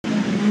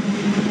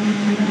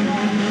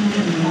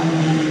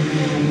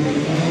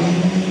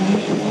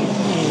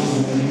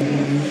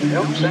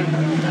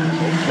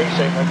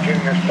racing of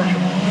Junior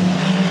Specials.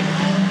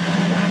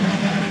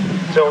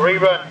 So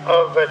rerun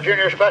of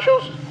Junior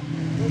Specials.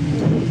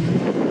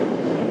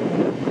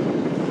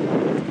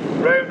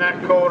 Round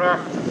that corner.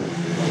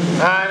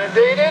 And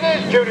indeed it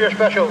is Junior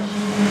Specials.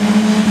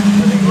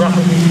 As he's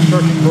rapidly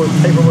searching for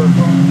his paperwork.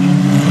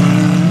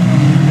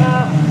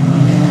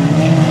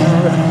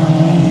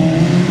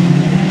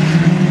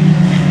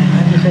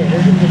 And you say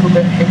there's a little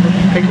bit of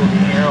higgledy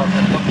here on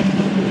this one.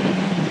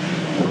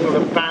 We'll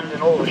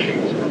abandon all the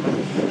sheets in a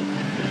minute.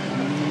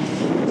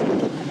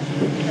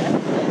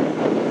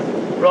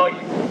 Right.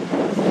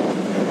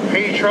 P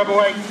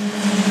treble 8.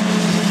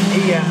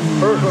 Ian,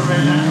 first one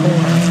in that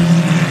corner.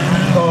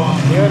 And on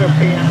the other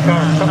PM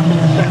car comes in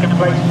second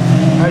place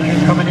as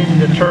you're coming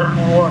into turn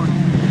 1.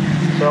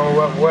 So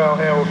well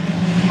held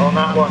on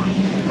that one.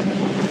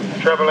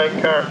 Treble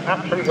 8 car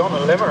absolutely on the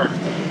limmer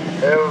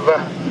of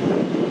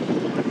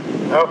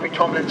Alfie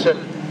Tomlinson.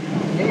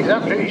 He's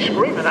absolutely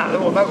screaming that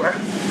little motor.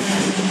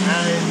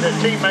 And his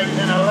teammates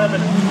in 11.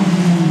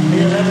 The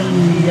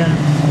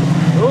 11,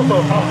 also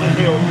a positive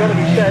deal, got to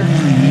be said,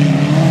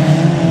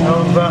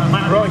 of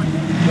Matt Wright.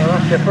 So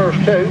that's your first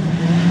two.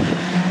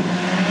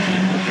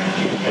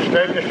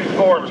 Straight District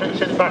 4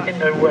 since back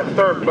into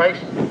third place.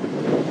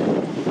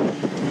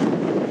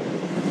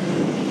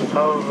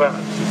 Of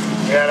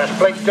yeah, that's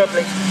Blake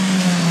Dudley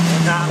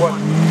in that one.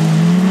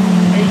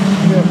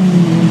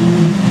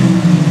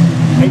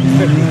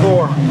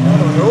 8:54.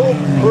 They're all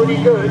pretty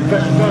good,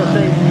 but I've got to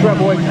say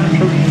treble 8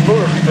 absolutely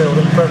Burnsfield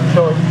at the present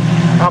time.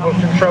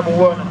 Hamilton treble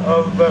 1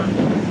 of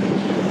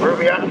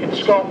Ruby Atkins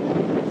Scott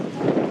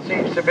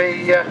seems to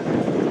be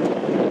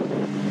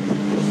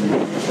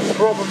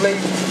probably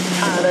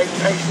had a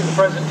pace at the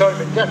present time,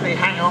 but definitely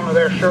hang on to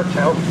their shirt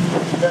tails.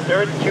 Then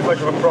there isn't too much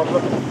of a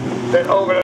problem. But over